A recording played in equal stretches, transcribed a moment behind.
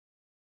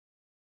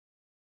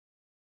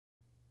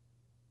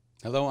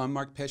Hello, I'm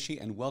Mark Pesce,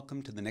 and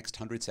welcome to the next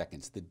 100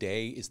 seconds. The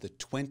day is the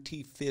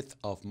 25th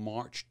of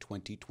March,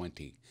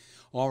 2020.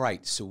 All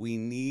right, so we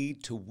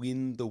need to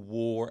win the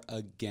war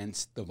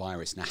against the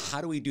virus. Now,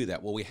 how do we do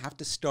that? Well, we have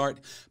to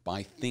start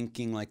by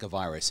thinking like a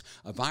virus.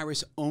 A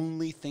virus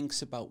only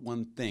thinks about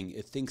one thing.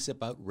 It thinks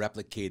about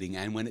replicating,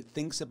 and when it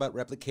thinks about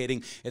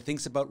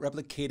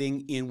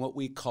replicating in what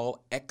we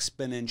call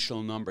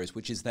exponential numbers,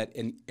 which is that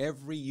in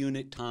every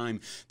unit time,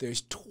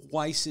 there's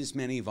twice as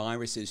many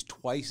viruses,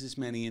 twice as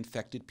many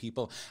infected people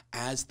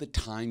as the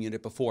time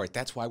unit before it.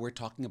 That's why we're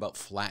talking about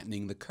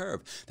flattening the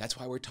curve. That's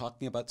why we're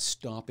talking about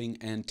stopping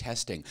and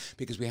testing,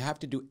 because we have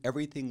to do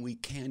everything we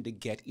can to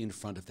get in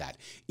front of that.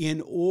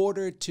 In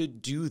order to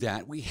do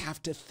that, we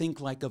have to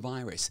think like a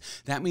virus.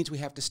 That means we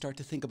have to start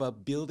to think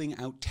about building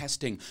out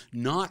testing,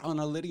 not on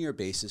a linear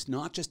basis,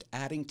 not just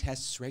adding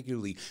tests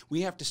regularly.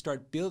 We have to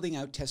start building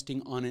out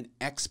testing on an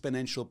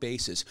exponential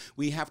basis.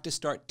 We have to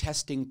start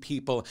testing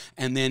people,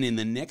 and then in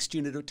the next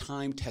unit of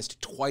time,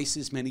 test twice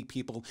as many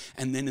people,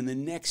 and then in the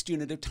next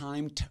unit of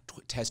time,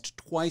 test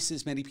twice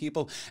as many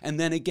people, and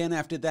then again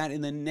after that,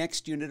 in the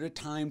next unit of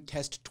time,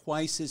 test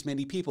twice as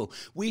many people.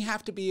 We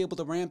have to be able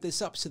to ramp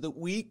this up so that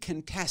we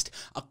can test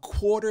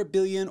 250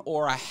 million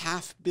or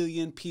 500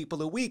 million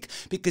people a week,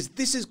 because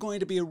this is going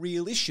to be a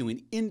real issue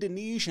in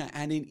Indonesia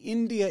and in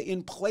India,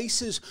 in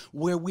places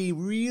where we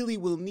really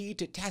will need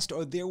to test,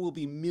 or there will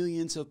be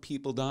millions of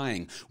people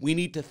dying. We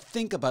need to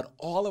think about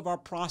all of our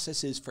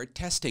processes for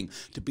testing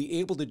to be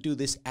able to do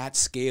this at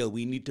scale.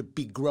 We need to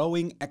be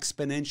growing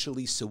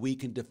exponentially so we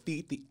can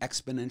defeat the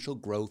exponential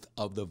growth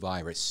of the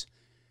virus.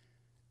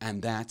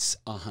 And that's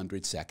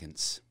 100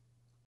 seconds.